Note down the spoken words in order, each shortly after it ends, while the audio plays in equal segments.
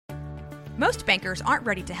Most bankers aren't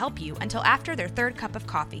ready to help you until after their third cup of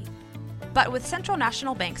coffee. But with Central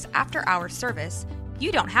National Bank's after-hours service,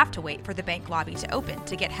 you don't have to wait for the bank lobby to open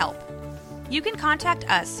to get help. You can contact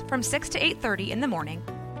us from 6 to 8:30 in the morning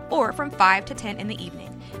or from 5 to 10 in the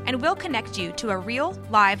evening, and we'll connect you to a real,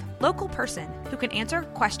 live, local person who can answer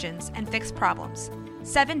questions and fix problems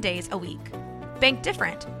 7 days a week. Bank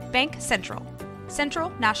different. Bank Central. Central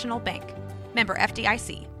National Bank. Member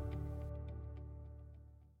FDIC.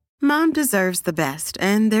 Mom deserves the best,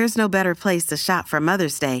 and there's no better place to shop for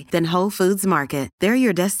Mother's Day than Whole Foods Market. They're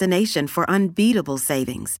your destination for unbeatable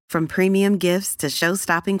savings, from premium gifts to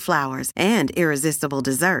show-stopping flowers and irresistible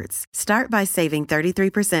desserts. Start by saving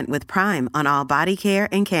 33% with Prime on all body care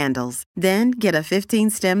and candles. Then get a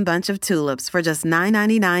 15-stem bunch of tulips for just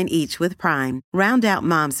 $9.99 each with Prime. Round out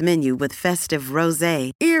Mom's menu with festive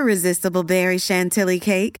rosé, irresistible berry chantilly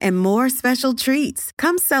cake, and more special treats.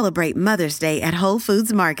 Come celebrate Mother's Day at Whole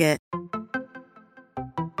Foods Market.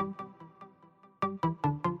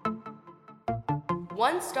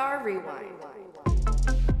 One Star Rewind.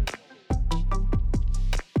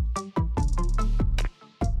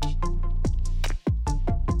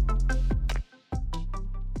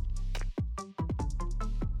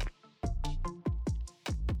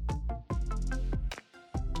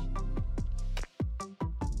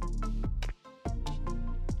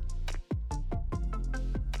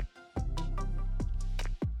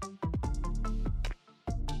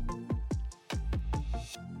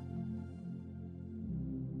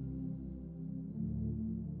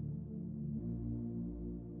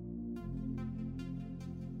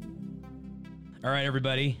 All right,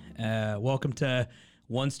 everybody. Welcome to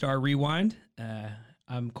One Star Rewind.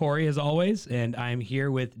 I'm Corey, as always, and I'm here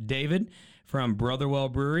with David from Brotherwell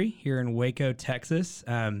Brewery here in Waco, Texas.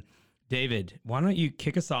 David, why don't you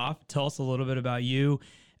kick us off? Tell us a little bit about you,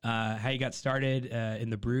 how you got started in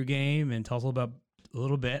the brew game, and tell us a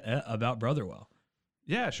little bit about Brotherwell.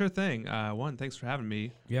 Yeah, sure thing. Thanks for having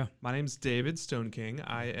me. Yeah. My name's David Stoneking.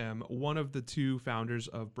 I am one of the two founders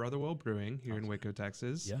of Brotherwell Brewing here in Waco,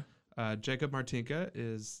 Texas. Yeah. Jacob Martinka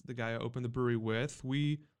is the guy I opened the brewery with.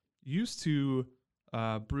 We used to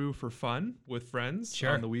brew for fun with friends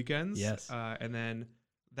on the weekends. Yes. And then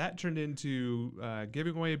that turned into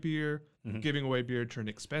giving away beer. Mm-hmm. Giving away beer turned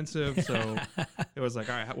expensive. So it was like,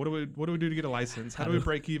 all right, what do we do to get a license? How do we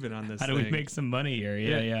break even on this How thing? do we make some money here?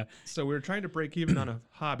 Yeah. So we were trying to break even on a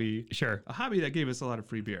hobby. Sure. A hobby that gave us a lot of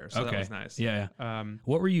free beer. So that was nice. Yeah.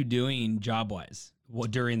 What were you doing job-wise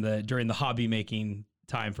during the hobby making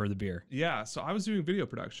time for the beer? Yeah, so I was doing video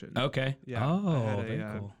production. Okay. Yeah. Oh, I had very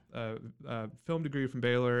cool. a film degree from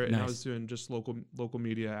Baylor, and Nice. I was doing just local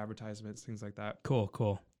media advertisements, things like that.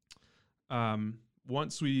 Cool.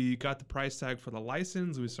 Once we got the price tag for the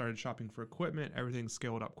license, we started shopping for equipment. Everything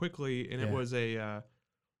scaled up quickly, and it was a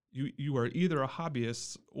you are either a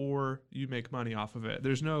hobbyist or you make money off of it.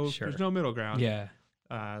 There's no middle ground. Yeah.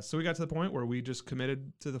 So we got to the point where we just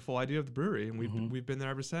committed to the full idea of the brewery, and we've been there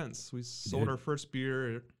ever since. We sold our first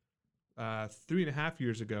beer 3.5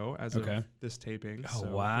 years ago as of this taping. Oh,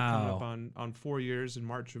 so wow. we're coming up on 4 years. In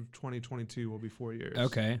March of 2022 will be 4 years.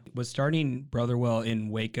 Okay. Was starting Brotherwell in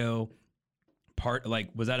Waco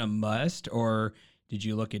was that a must, or did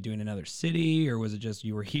you look at doing another city, or was it just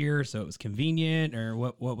you were here so it was convenient, or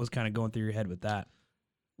what was kind of going through your head with that?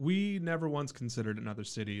 We never once considered another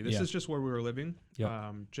city. This is just where we were living. Yep.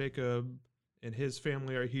 Jacob and his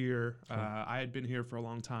family are here. Sure. I had been here for a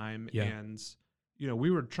long time, and we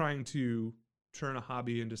were trying to turn a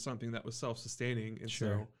hobby into something that was self-sustaining. And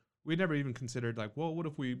so we never even considered what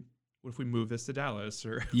if we move this to Dallas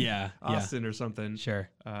or Austin or something? Sure.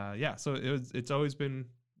 So it's always been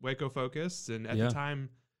Waco focused. And at the time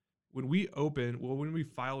when we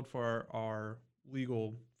filed for our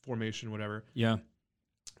legal formation, whatever. Yeah.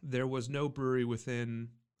 There was no brewery within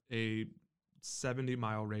a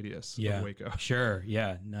 70-mile radius of Waco. Sure.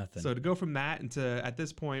 Yeah. Nothing. So to go from that into, at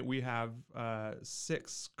this point, we have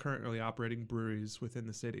 6 currently operating breweries within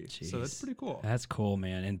the city. Jeez. So that's pretty cool. That's cool,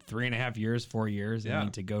 man. In 3.5 years, 4 years, I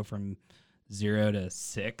mean, to go from 0 to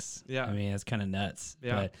 6. Yeah. I mean, it's kind of nuts.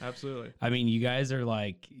 Yeah, but, absolutely. I mean, you guys are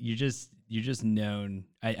like, you're just known.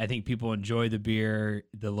 I think people enjoy the beer.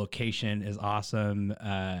 The location is awesome.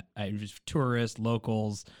 Just tourists,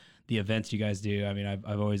 locals, the events you guys do. I mean,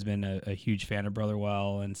 I've always been a huge fan of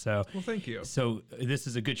Brotherwell, and so. Well, thank you. So this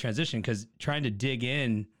is a good transition because trying to dig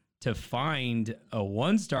in to find a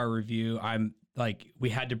 1-star review, I'm like we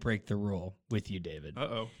had to break the rule with you, David.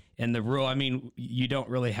 Uh-oh. And the rule, I mean, you don't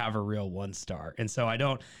really have a real 1 star. And so I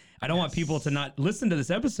don't want people to not listen to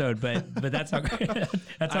this episode, but that's how great,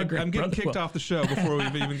 that's how great. I'm getting kicked off the show before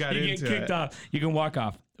we've even got you into get kicked off. You can walk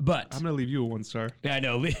off. But I'm going to leave you a 1 star. Yeah, I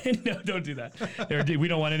know. No, don't do that. We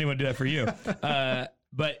don't want anyone to do that for you.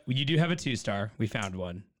 But you do have a 2 star. We found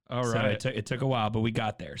one. All right. So it took a while, but we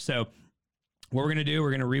got there. So what we're going to do,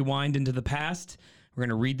 we're going to rewind into the past. We're going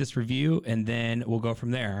to read this review, and then we'll go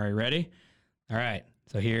from there. Are you ready? All right.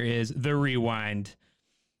 So here is the rewind.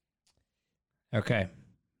 Okay.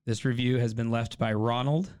 This review has been left by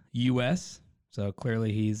Ronald, U.S. So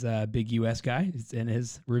clearly he's a big U.S. guy. It's in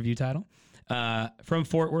his review title. From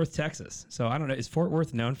Fort Worth, Texas. So I don't know. Is Fort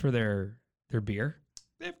Worth known for their beer?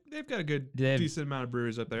 They've got a decent amount of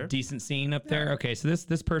breweries up there. Decent scene up there. Okay, so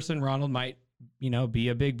this person, Ronald, might be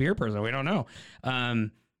a big beer person. We don't know.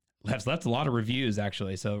 That's a lot of reviews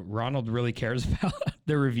actually. So Ronald really cares about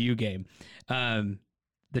the review game.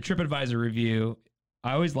 The TripAdvisor review.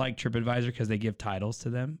 I always like TripAdvisor because they give titles to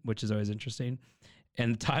them, which is always interesting.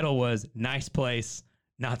 And the title was "Nice Place,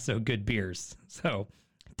 Not So Good Beers." So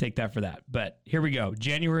take that for that. But here we go.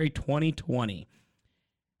 January 2020.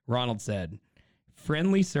 Ronald said,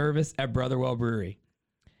 "Friendly service at Brotherwell Brewery.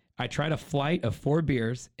 I tried a flight of 4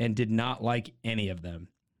 beers and did not like any of them.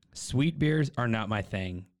 Sweet beers are not my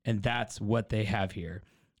thing, and that's what they have here.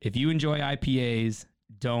 If you enjoy IPAs,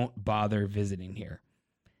 don't bother visiting here."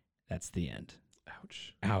 That's the end.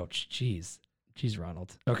 Ouch. Jeez,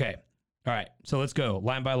 Ronald. Okay. All right. So let's go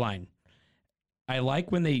line by line. I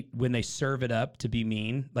like when they serve it up to be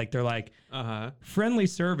mean. Like they're like, friendly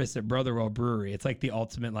service at Brotherwell Brewery. It's like the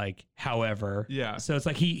ultimate, like, however. Yeah. So it's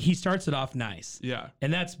like he starts it off nice. Yeah.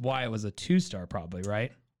 And that's why it was a 2 star probably,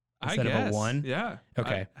 right? Instead I guess. of a 1. Yeah.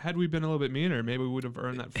 Okay. Had we been a little bit meaner, maybe we would have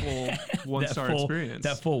earned that full 1 star experience.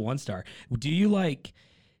 That full 1 star. Do you like,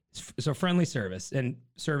 so friendly service and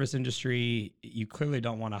service industry, you clearly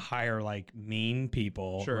don't want to hire like mean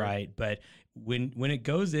people, sure, right? But when it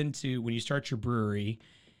goes into, when you start your brewery,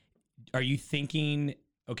 are you thinking,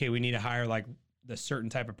 okay, we need to hire like the certain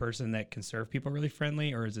type of person that can serve people really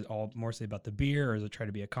friendly, or is it all mostly about the beer, or is it try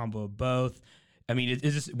to be a combo of both? I mean, is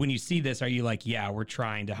this, when you see this, are you like, yeah, we're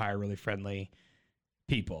trying to hire really friendly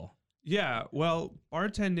people? Yeah, well,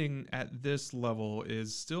 bartending at this level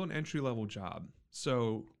is still an entry-level job.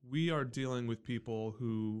 So we are dealing with people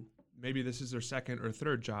who maybe this is their 2nd or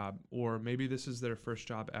 3rd job, or maybe this is their first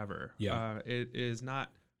job ever. Yeah. It is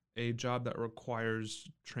not a job that requires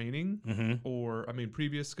training or,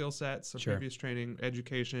 previous skill sets, Sure, previous training,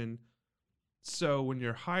 education. So when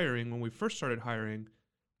you're hiring, when we first started hiring,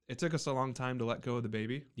 it took us a long time to let go of the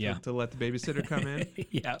baby, to let the babysitter come in.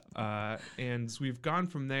 Yeah. And so we've gone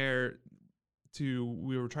from there to,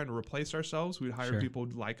 we were trying to replace ourselves. We'd hire people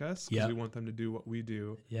like us because we want them to do what we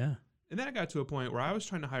do. Yeah. And then I got to a point where I was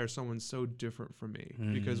trying to hire someone so different from me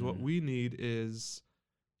because what we need is,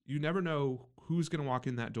 you never know who's going to walk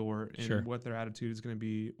in that door and what their attitude is going to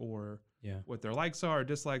be, or what their likes are or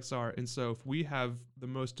dislikes are. And so if we have the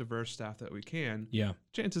most diverse staff that we can,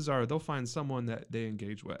 chances are they'll find someone that they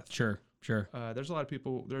engage with. Sure. There's a lot of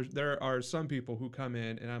people, there are some people who come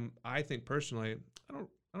in, and I think personally,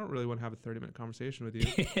 I don't really want to have a 30-minute conversation with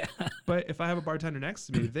you. But if I have a bartender next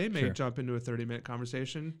to me, they may jump into a 30-minute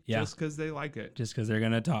conversation just because they like it. Just because they're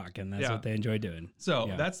going to talk, and that's what they enjoy doing. So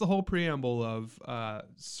that's the whole preamble of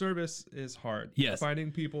service is hard. Yes. Finding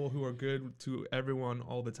people who are good to everyone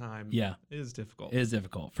all the time is difficult. It is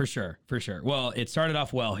difficult, for sure. Well, it started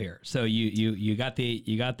off well here. So you got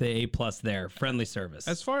the A+ there, friendly service.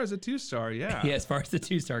 As far as a 2-star, yeah. Yeah, as far as the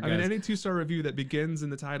 2-star goes. Any 2-star review that begins in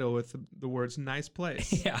the title with the words "nice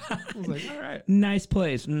place." Yeah. I was like, all right. Nice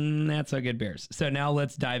place. Not so good beers. So now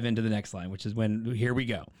let's dive into the next line, which is here we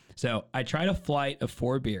go. So I tried a flight of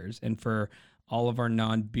 4 beers, and for all of our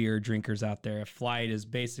non-beer drinkers out there, a flight is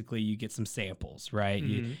basically you get some samples, right?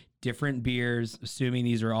 Different beers, assuming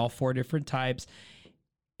these are all 4 different types.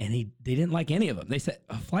 And they didn't like any of them. They said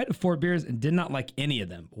a flight of 4 beers and did not like any of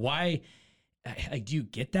them. Why? Like, do you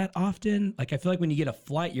get that often? Like, I feel like when you get a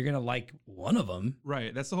flight, you're going to like one of them.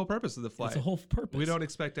 Right. That's the whole purpose of the flight. That's the whole purpose. We don't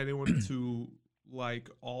expect anyone to like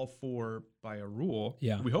all 4 by a rule.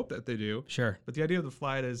 Yeah. We hope that they do. Sure. But the idea of the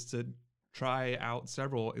flight is to try out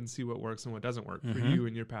several and see what works and what doesn't work for you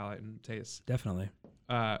and your palate and taste. Definitely.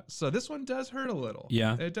 So this one does hurt a little.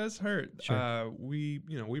 Yeah. It does hurt. Sure. We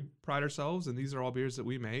pride ourselves, and these are all beers that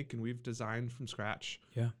we make and we've designed from scratch.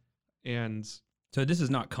 Yeah. And so this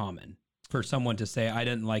is not common for someone to say, I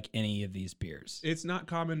didn't like any of these beers. It's not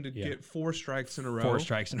common to get 4 strikes in a row. 4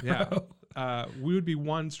 strikes in a row. we would be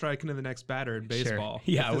one striking to the next batter in baseball.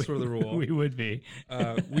 Sure. Yeah, if this were the rule. We would be.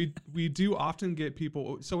 We do often get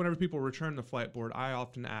people. So whenever people return the flight board, I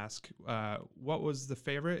often ask, what was the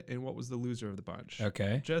favorite and what was the loser of the bunch?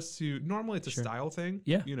 Okay. Just to normally it's a style thing.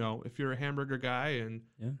 Yeah. You know, if you're a hamburger guy and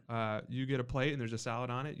you get a plate and there's a salad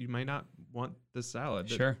on it, you might not want the salad.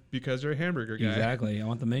 Sure. Because you're a hamburger guy. Exactly. I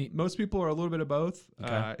want the meat. Most people are a little bit of both.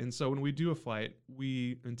 Okay. And so when we do a flight,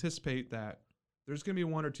 we anticipate that there's going to be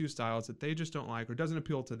one or two styles that they just don't like or doesn't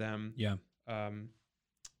appeal to them. Yeah.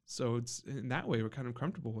 So it's in that way we're kind of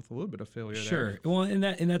comfortable with a little bit of failure. Sure. There. Well, and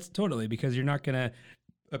that's totally because you're not going to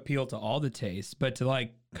appeal to all the tastes, but to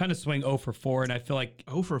like kind of swing 0 for 4, and I feel like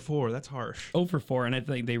 0 for 4, that's harsh. 0 for 4, and I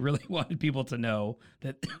think they really wanted people to know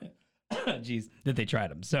that, that they tried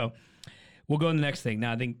them. So we'll go to the next thing.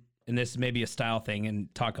 Now I think, and this may be a style thing,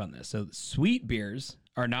 and talk on this. So sweet beers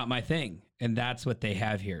are not my thing, and that's what they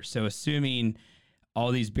have here. So assuming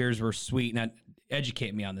all these beers were sweet, now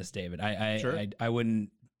educate me on this, David. I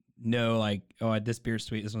wouldn't know like, oh, this beer's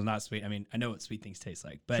sweet, this one's not sweet. I mean, I know what sweet things taste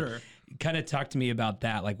like, but kind of talk to me about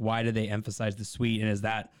that. Like, why do they emphasize the sweet, and is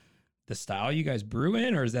that the style you guys brew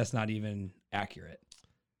in, or is that's not even accurate?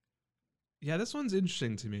 Yeah, this one's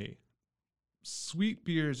interesting to me. Sweet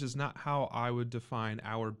beers is not how I would define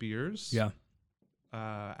our beers. Yeah.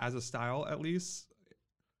 As a style, at least.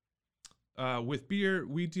 With beer,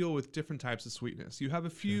 we deal with different types of sweetness. You have a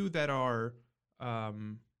few that are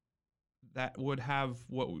that would have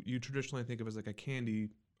what you traditionally think of as like a candy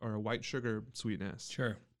or a white sugar sweetness.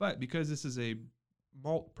 Sure. But because this is a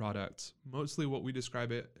malt product, mostly what we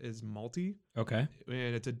describe it as malty. Okay.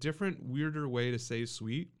 And it's a different, weirder way to say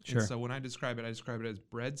sweet. Sure. And so when I describe it as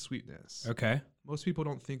bread sweetness. Okay. Most people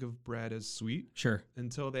don't think of bread as sweet. Sure.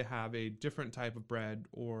 Until they have a different type of bread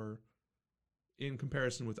or in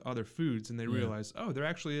comparison with other foods, and they realize, oh, there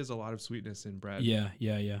actually is a lot of sweetness in bread.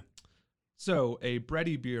 Yeah. So a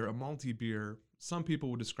bready beer, a malty beer, some people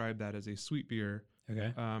would describe that as a sweet beer.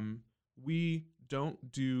 Okay. We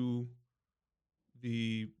don't do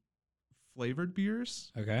the flavored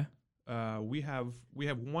beers. Okay. We have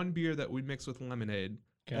one beer that we mix with lemonade.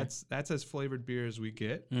 Okay. That's as flavored beer as we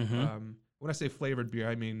get. Mm-hmm. When I say flavored beer,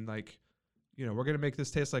 I mean like, you know, we're gonna make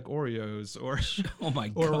this taste like Oreos, or oh my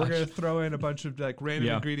god, or we're gonna throw in a bunch of like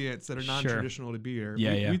random ingredients that are non-traditional to beer.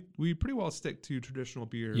 We pretty well stick to traditional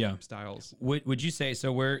beer styles. Would you say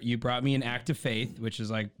so? Where you brought me an Act of Faith, which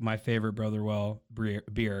is like my favorite Brotherwell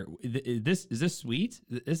beer. Is this sweet?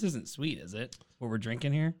 This isn't sweet, is it? What we're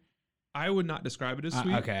drinking here? I would not describe it as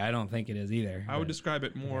sweet. Okay, I don't think it is either. I would describe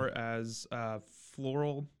it more as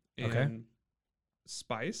floral and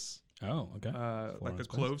spice. Oh, okay. Like a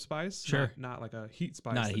clove spice. Sure. Not like a heat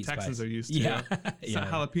spice not that heat Texans spice. Are used to. Yeah. It's not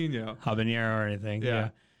jalapeno. Habanero or anything. Yeah.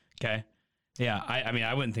 Okay. Yeah. I mean,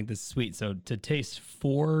 I wouldn't think this is sweet. So to taste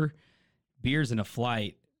 4 beers in a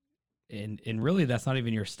flight, and really that's not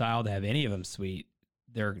even your style to have any of them sweet.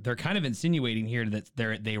 They're kind of insinuating here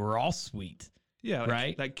that they were all sweet. Yeah.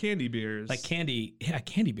 Right. Like candy beers. Like candy. Yeah.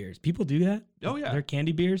 Candy beers. People do that. Oh yeah. They're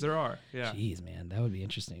candy beers. There are. Yeah. Jeez, man, that would be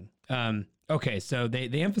interesting. Okay, so they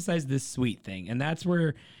emphasize this sweet thing, and that's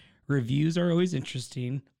where reviews are always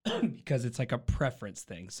interesting because it's like a preference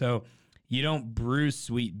thing. So you don't brew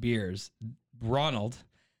sweet beers. Ronald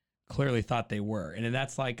clearly thought they were, and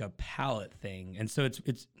that's like a palate thing. And so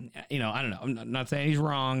it's you know, I don't know. I'm not saying he's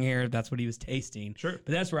wrong here. That's what he was tasting. Sure.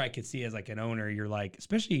 But that's where I could see as like an owner, you're like,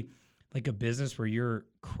 especially like a business where you're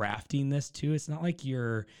crafting this too. It's not like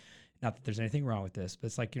you're. Not that there's anything wrong with this, but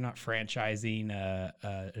it's like you're not franchising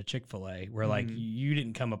a Chick-fil-A where like you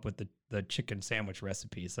didn't come up with the chicken sandwich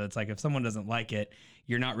recipe. So it's like if someone doesn't like it,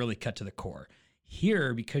 you're not really cut to the core.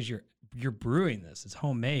 Here, because you're brewing this, it's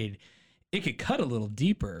homemade, it could cut a little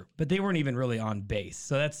deeper, but they weren't even really on base.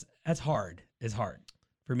 So that's hard. It's hard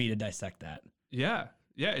for me to dissect that. Yeah.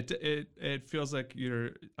 Yeah, it feels like you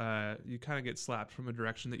kind of get slapped from a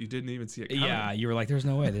direction that you didn't even see it coming. Yeah, you were like, there's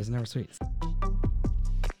no way, there's never sweets.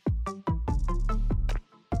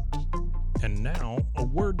 And now, a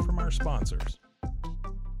word from our sponsors.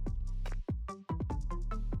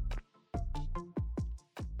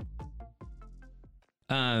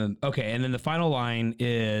 Okay, and then the final line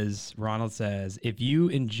is, Ronald says, if you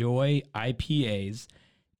enjoy IPAs,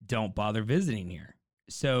 don't bother visiting here.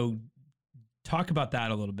 So talk about that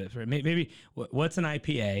a little bit. Maybe what's an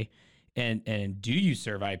IPA, and do you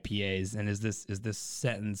serve IPAs, and is this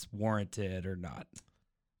sentence warranted or not?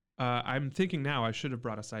 I'm thinking now I should have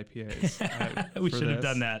brought us IPAs. We should have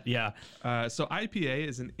done that, yeah. So IPA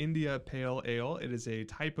is an India Pale Ale. It is a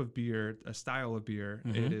type of beer, a style of beer.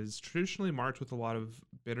 Mm-hmm. It is traditionally marked with a lot of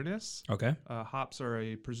bitterness. Okay. Hops are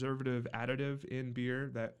a preservative additive in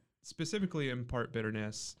beer that specifically impart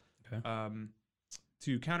bitterness.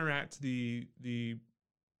 to counteract the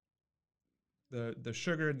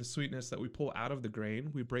sugar and the sweetness that we pull out of the grain.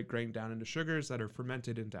 We break grain down into sugars that are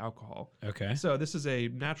fermented into alcohol. Okay. So this is a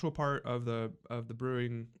natural part of the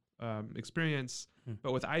brewing experience.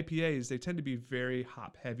 But with IPAs, they tend to be very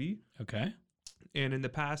hop heavy. Okay. And in the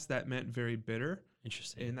past, that meant very bitter.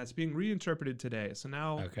 Interesting. And that's being reinterpreted today. So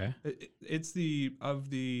now it's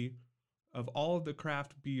of all of the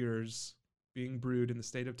craft beers being brewed in the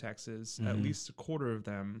state of Texas, at least a quarter of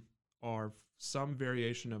them are some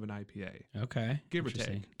variation of an IPA. Okay. Give or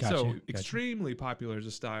take. Gotcha. So extremely popular as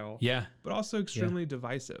a style. Yeah. But also extremely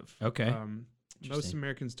divisive. Okay. Most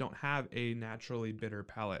Americans don't have a naturally bitter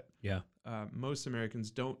palate. Yeah. Most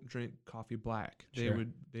Americans don't drink coffee black. Sure.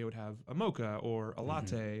 They would have a mocha or a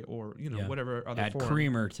latte or whatever other add form.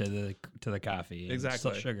 creamer to the coffee. And Exactly.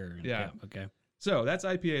 still sugar. Okay. So that's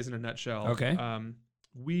IPAs in a nutshell. Okay.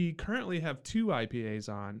 We currently have 2 IPAs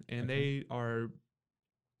on, and they are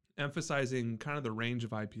emphasizing kind of the range of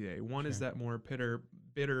IPA. One is that more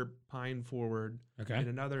bitter pine forward. Okay. And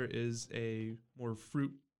another is a more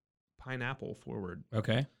fruit pineapple forward.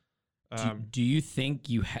 Okay. Do you think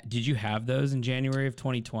did you have those in January of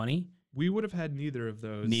 2020? We would have had neither of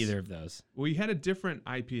those. Neither of those. We had a different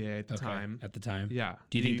IPA at the time. At the time. Yeah.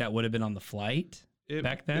 Do you think that would have been on the flight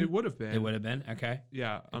back then? It would have been. It would have been. Okay.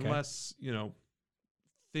 Yeah. Okay. Unless,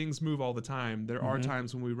 things move all the time. There are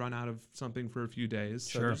times when we run out of something for a few days.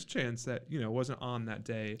 So there's a chance that, it wasn't on that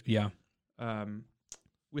day. Yeah.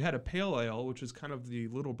 We had a pale ale, which is kind of the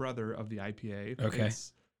little brother of the IPA. Okay.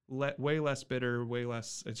 It's way less bitter, way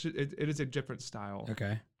less. It is a different style.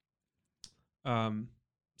 Okay.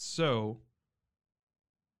 So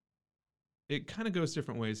it kind of goes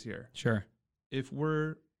different ways here. Sure. If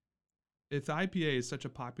the IPA is such a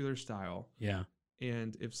popular style. Yeah.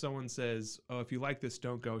 And if someone says, "Oh, if you like this,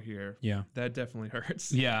 don't go here." Yeah. That definitely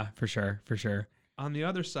hurts. Yeah, for sure. For sure. On the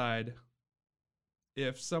other side,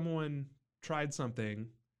 if someone tried something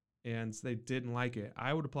and they didn't like it,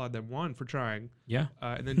 I would applaud them, 1, for trying. Yeah.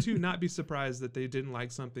 And then 2, not be surprised that they didn't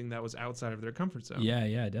like something that was outside of their comfort zone.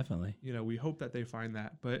 Yeah, definitely. We hope that they find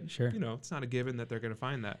that, but sure. It's not a given that they're going to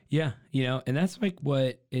find that. Yeah. And that's like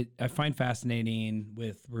what I find fascinating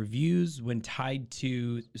with reviews when tied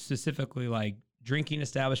to specifically like drinking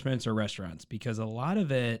establishments or restaurants, because a lot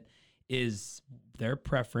of it is their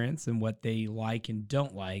preference and what they like and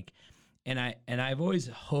don't like. And I've always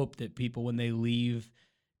hoped that people, when they leave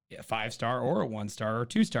a 5-star or a 1-star or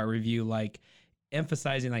 2-star review, like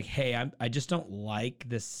emphasizing like, hey, I just don't like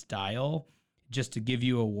this style, just to give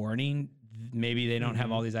you a warning. Maybe they don't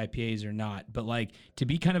have all these IPAs or not, but like to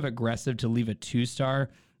be kind of aggressive to leave a 2-star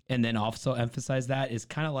and then also emphasize that is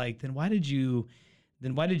kind of like, then why did you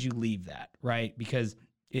leave that? Right? Because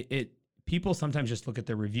people sometimes just look at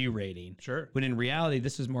the review rating. Sure. But in reality,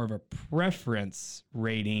 this is more of a preference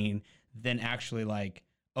rating than actually like,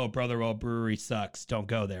 oh, Brotherwell Brewery sucks, don't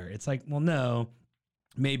go there. It's like, well, no,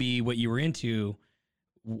 maybe what you were into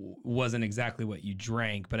wasn't exactly what you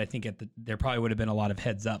drank, but I think there probably would have been a lot of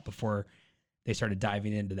heads up before they started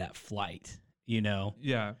diving into that flight,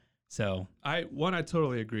 Yeah. So I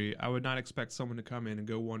totally agree. I would not expect someone to come in and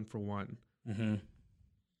go 1 for 1. Mm-hmm.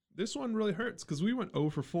 This one really hurts because we went 0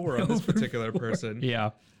 for 4 on this particular person.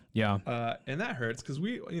 Yeah. And that hurts because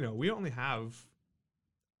we only have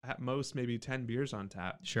at most maybe 10 beers on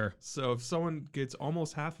tap. Sure. So if someone gets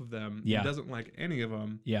almost half of them and doesn't like any of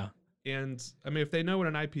them. Yeah. And I mean, if they know what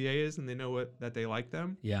an IPA is and they know that they like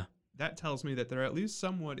them. Yeah. That tells me that they're at least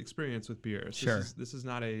somewhat experienced with beers. Sure. This is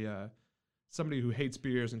not a somebody who hates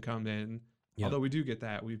beers and come in. Yep. Although we do get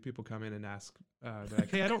that. We have people come in and ask, they're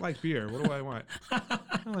like, hey, I don't like beer. What do I want?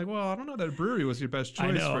 I'm like, well, I don't know that a brewery was your best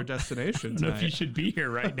choice for a destination tonight. I don't know if you should be here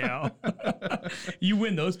right now. You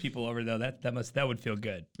win those people over, though. That would feel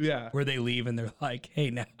good. Yeah. Where they leave and they're like, hey,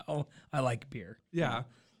 now I like beer. Yeah.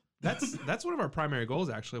 That's one of our primary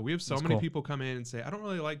goals, actually. We have so many people come in and say, I don't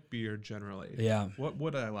really like beer generally. Yeah. What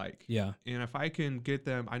would I like? Yeah. And if I can get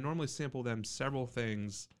them, I normally sample them several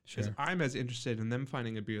things because I'm as interested in them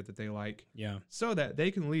finding a beer that they like. Yeah. So that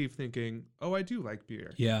they can leave thinking, oh, I do like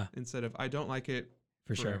beer. Yeah. Instead of, I don't like it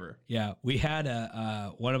forever. Sure. Yeah. We had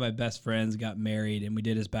one of my best friends got married and we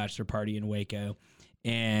did his bachelor party in Waco.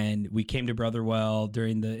 And we came to Brotherwell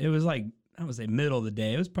it was like, I would say middle of the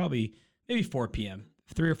day. It was probably maybe 4 p.m.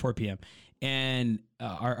 3 or 4 p.m. And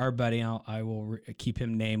our buddy, I will keep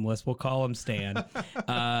him nameless. We'll call him Stan.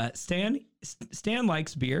 Stan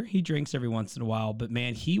likes beer. He drinks every once in a while, but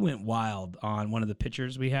man, he went wild on one of the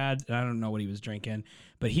pitchers we had. And I don't know what he was drinking,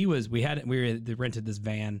 but we rented this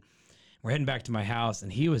van. We're heading back to my house,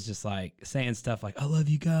 and he was just like saying stuff like, I love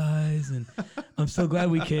you guys, and I'm so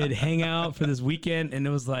glad we could hang out for this weekend. And it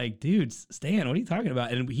was like, dude, Stan, what are you talking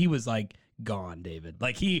about? And he was like gone, David.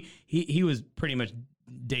 Like he was pretty much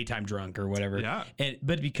daytime drunk or whatever. Yeah.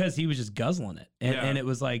 But because he was just guzzling it. And it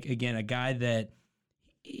was like, again, a guy that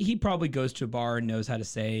he probably goes to a bar and knows how to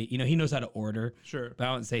say, he knows how to order. Sure. But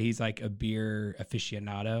I wouldn't say he's like a beer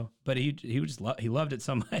aficionado, but he loved it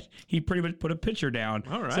so much. He pretty much put a pitcher down.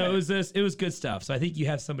 All right. So it was good stuff. So I think you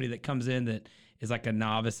have somebody that comes in that is like a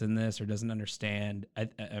novice in this or doesn't understand.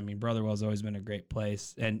 I mean, Brotherwell's always been a great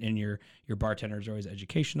place, and your bartenders are always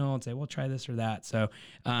educational and say, well, try this or that. So,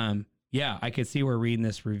 yeah, I could see where reading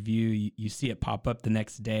this review, you see it pop up the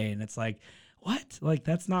next day and it's like, what? Like,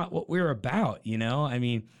 that's not what we're about, I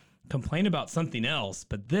mean, complain about something else,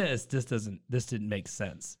 but this didn't make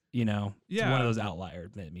sense, Yeah. It's one of those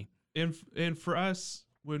outliers, maybe. And for us,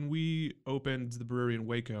 when we opened the brewery in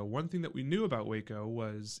Waco, one thing that we knew about Waco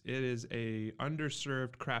was it is a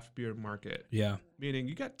underserved craft beer market. Yeah. Meaning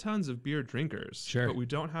you got tons of beer drinkers. Sure. But we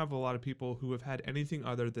don't have a lot of people who have had anything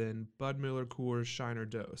other than Bud, Miller, Coors, Shine, or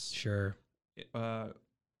Dose. Sure.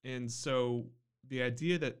 And so the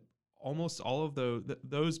idea that almost all of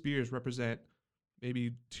those beers represent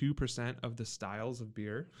maybe 2% of the styles of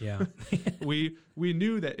beer. Yeah. we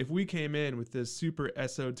knew that if we came in with this super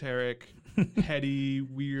esoteric, heady,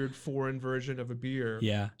 weird foreign version of a beer,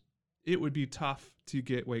 yeah, it would be tough to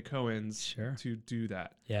get Wacoans to do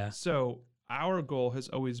that. Yeah. So our goal has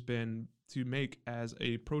always been to make as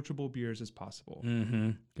approachable beers as possible.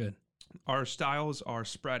 Mm-hmm. Good. Our styles are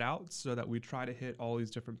spread out so that we try to hit all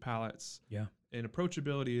these different palates. Yeah. And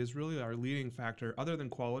approachability is really our leading factor. Other than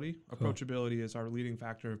quality, approachability is our leading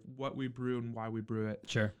factor of what we brew and why we brew it.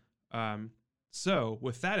 Sure. So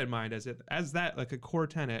with that in mind, as that like a core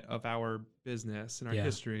tenet of our business and our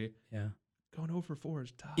history, going 0 for 4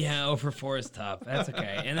 is tough. Yeah, 0 for 4 is tough. That's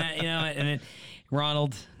okay. And that, and then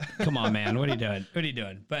Ronald, come on, man, what are you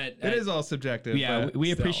doing? But it is all subjective. Yeah,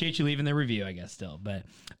 we appreciate you leaving the review, I guess, still. But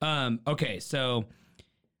okay, so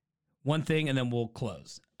one thing, and then we'll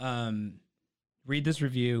close. Read this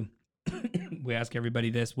review. We ask everybody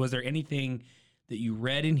this: was there anything that you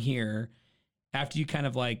read in here after you kind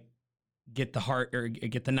of like get the heart or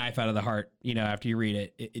get the knife out of the heart? After you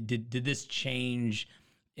read it, did this change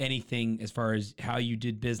anything as far as how you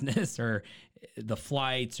did business or the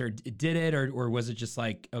flights, or did it, or was it just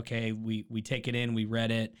like, okay, we take it in, we read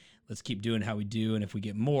it, let's keep doing how we do, and if we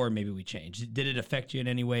get more, maybe we change? Did it affect you in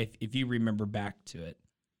any way if you remember back to it?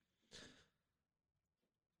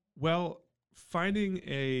 Well, finding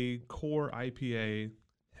a core IPA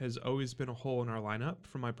has always been a hole in our lineup,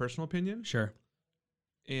 from my personal opinion. Sure.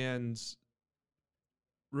 And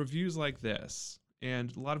reviews like this,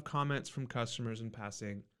 and a lot of comments from customers in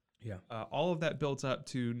passing, all of that built up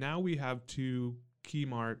to now we have 2 key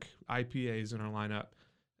mark IPAs in our lineup.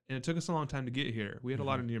 And it took us a long time to get here. We had a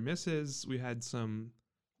lot of near misses. We had some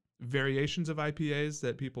variations of IPAs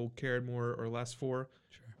that people cared more or less for.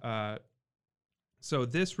 Sure. So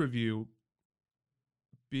this review,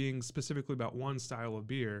 being specifically about one style of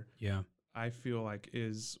beer, I feel like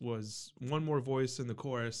was one more voice in the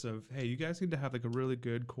chorus of, hey, you guys need to have like a really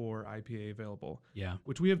good core IPA available. Yeah.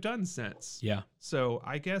 Which we have done since. Yeah. So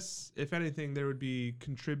I guess if anything, there would be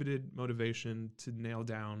contributed motivation to nail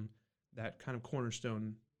down that kind of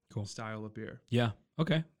cornerstone style of beer. Yeah.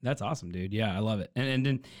 Okay. That's awesome, dude. Yeah, I love it. And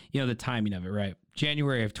then, the timing of it, right?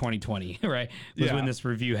 January of 2020, right? Was when this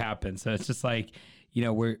review happened. So it's just like,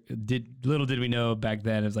 little did we know back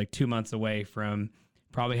then, it was like 2 months away from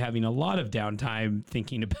probably having a lot of downtime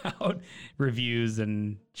thinking about reviews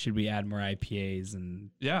and should we add more IPAs and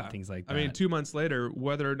things like that. I mean, 2 months later,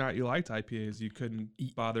 whether or not you liked IPAs, you couldn't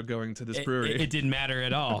bother going to this brewery. It didn't matter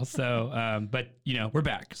at all. So, but we're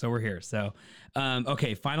back, so we're here. So,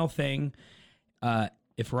 okay, final thing.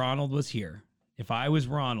 If Ronald was here, if I was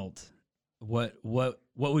Ronald, what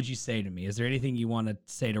would you say to me? Is there anything you want to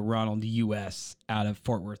say to Ronald U.S. out of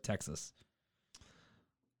Fort Worth, Texas?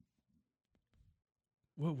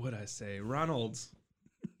 What would I say? Ronald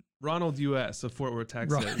U.S. of Fort Worth,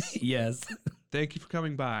 Texas. Yes. Thank you for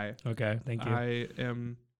coming by. Okay, thank you. I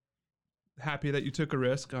am happy that you took a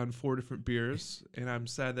risk on 4 different beers, and I'm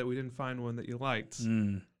sad that we didn't find one that you liked.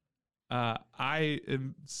 I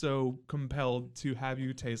am so compelled to have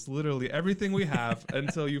you taste literally everything we have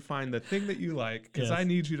until you find the thing that you like, because I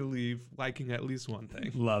need you to leave liking at least one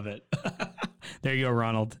thing. Love it. There you go,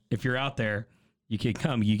 Ronald. If you're out there, you can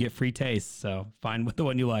come. You get free tastes, so find the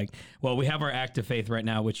one you like. Well, we have our Act of Faith right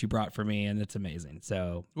now, which you brought for me, and it's amazing.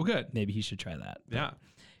 So, well, good. Maybe he should try that. Yeah.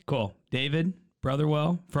 Cool. David,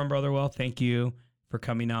 from Brotherwell, thank you for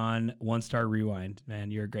coming on One Star Rewind.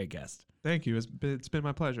 Man, you're a great guest. Thank you. It's been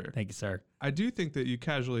my pleasure. Thank you, sir. I do think that you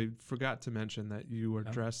casually forgot to mention that you were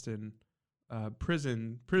dressed in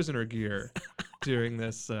prisoner gear during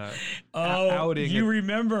this outing. You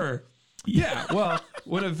remember? Yeah. Well,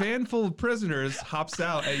 when a van full of prisoners hops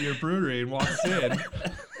out at your brewery and walks in,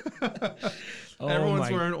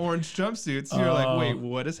 everyone's wearing orange jumpsuits. You're like, wait,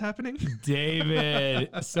 what is happening? David.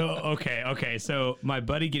 So, okay. So my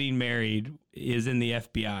buddy getting married is in the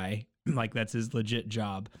FBI. Like, that's his legit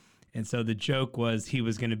job. And so the joke was he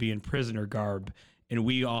was going to be in prisoner garb, and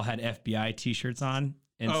we all had FBI t-shirts on.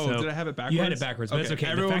 And so did I have it backwards? You had it backwards, but it's okay.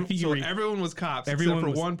 Everyone was cops except for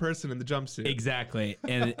one person in the jumpsuit. Exactly.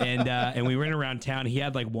 And we went around town. He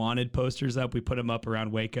had like wanted posters up. We put them up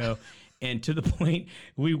around Waco. And to the point,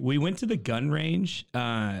 we went to the gun range.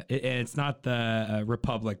 And it's not the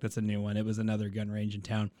Republic. That's a new one. It was another gun range in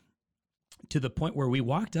town. To the point where we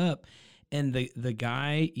walked up, and the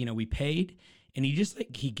guy, we paid. And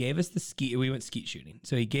he gave us we went skeet shooting.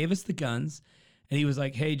 So he gave us the guns, and he was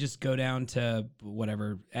like, hey, just go down to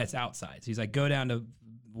whatever, it's outside. So he's like, go down to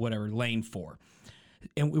whatever, lane 4.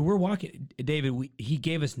 And we were walking, David, he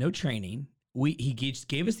gave us no training. He just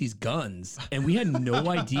gave us these guns, and we had no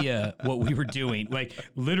idea what we were doing. Like,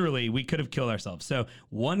 literally, we could have killed ourselves. So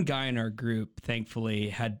one guy in our group, thankfully,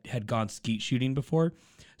 had gone skeet shooting before.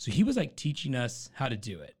 So he was like teaching us how to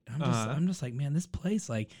do it. I'm just like, man, this place,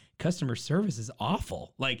 like, customer service is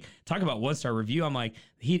awful. Like, talk about 1-star review. I'm like,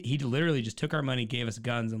 he literally just took our money, gave us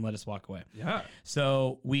guns, and let us walk away. Yeah.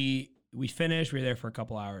 So we finished. We were there for a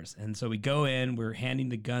couple hours, and so we go in. We're handing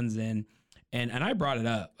the guns in, and I brought it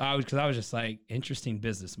up. Because I was just like, interesting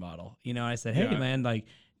business model. I said, hey, man, like,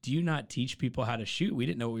 do you not teach people how to shoot? We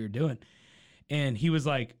didn't know what we were doing. And he was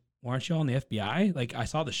like, well, aren't y'all in the FBI? Like, I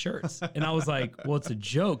saw the shirts. And I was like, well, it's a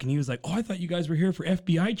joke. And he was like, oh, I thought you guys were here for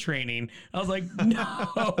FBI training. I was like,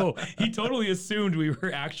 no. He totally assumed we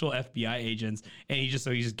were actual FBI agents. And he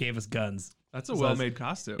just gave us guns. That's a well-made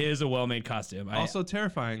costume. It is a well-made costume. Also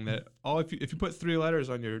terrifying that if you put 3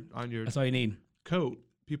 letters on your that's all you need. Coat,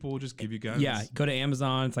 people will just give you guns. Yeah, go to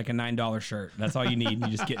Amazon. It's like a $9 shirt. That's all you need. And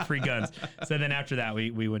you just get free guns. So then after that,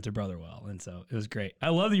 we went to Brotherwell. And so it was great. I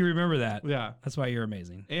love that you remember that. Yeah. That's why you're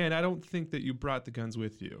amazing. And I don't think that you brought the guns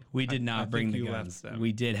with you. We did not bring the guns. Left them.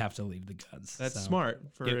 We did have to leave the guns. That's smart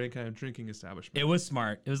for any kind of drinking establishment. It was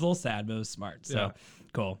smart. It was a little sad, but it was smart. So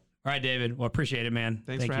cool. All right, David. Well, appreciate it, man.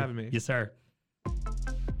 Thanks for having me. Yes, sir.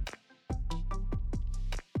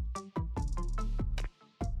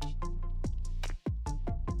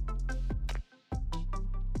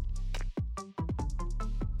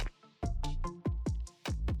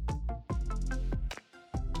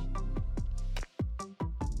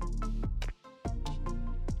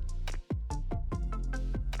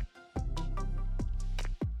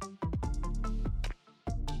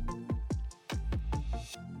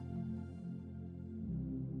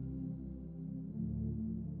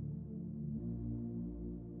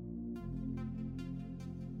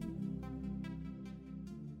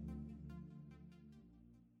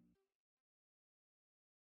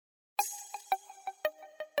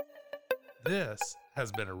 This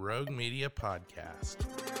has been a Rogue Media podcast.